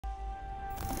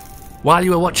While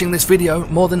you were watching this video,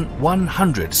 more than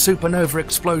 100 supernova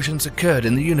explosions occurred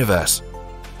in the universe.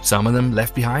 Some of them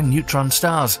left behind neutron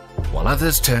stars, while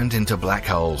others turned into black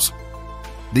holes.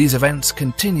 These events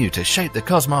continue to shape the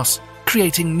cosmos,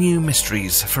 creating new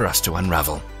mysteries for us to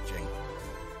unravel.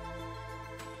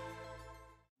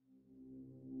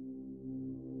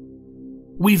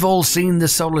 We've all seen the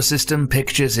solar system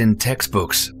pictures in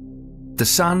textbooks. The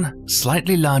Sun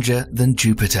slightly larger than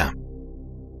Jupiter.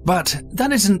 But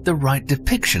that isn't the right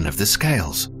depiction of the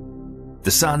scales. The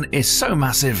Sun is so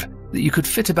massive that you could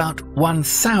fit about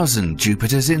 1,000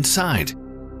 Jupiters inside.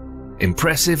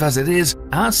 Impressive as it is,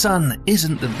 our Sun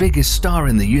isn't the biggest star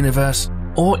in the universe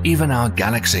or even our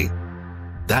galaxy.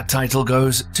 That title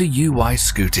goes to UY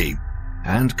Scuti,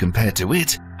 and compared to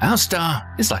it, our star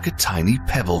is like a tiny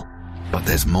pebble. But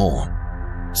there's more.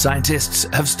 Scientists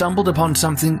have stumbled upon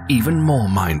something even more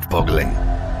mind-boggling.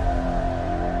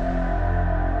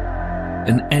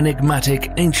 An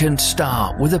enigmatic ancient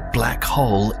star with a black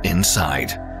hole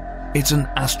inside. It's an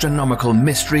astronomical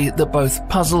mystery that both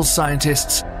puzzles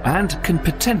scientists and can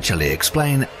potentially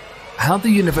explain how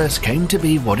the universe came to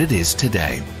be what it is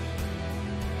today.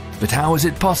 But how is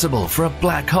it possible for a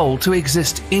black hole to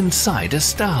exist inside a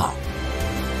star?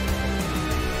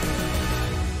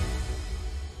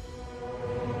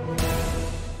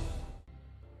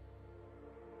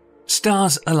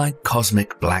 Stars are like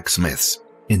cosmic blacksmiths.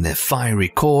 In their fiery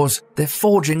cores, they're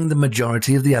forging the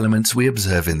majority of the elements we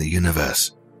observe in the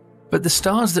universe. But the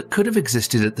stars that could have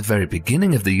existed at the very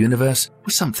beginning of the universe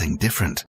were something different.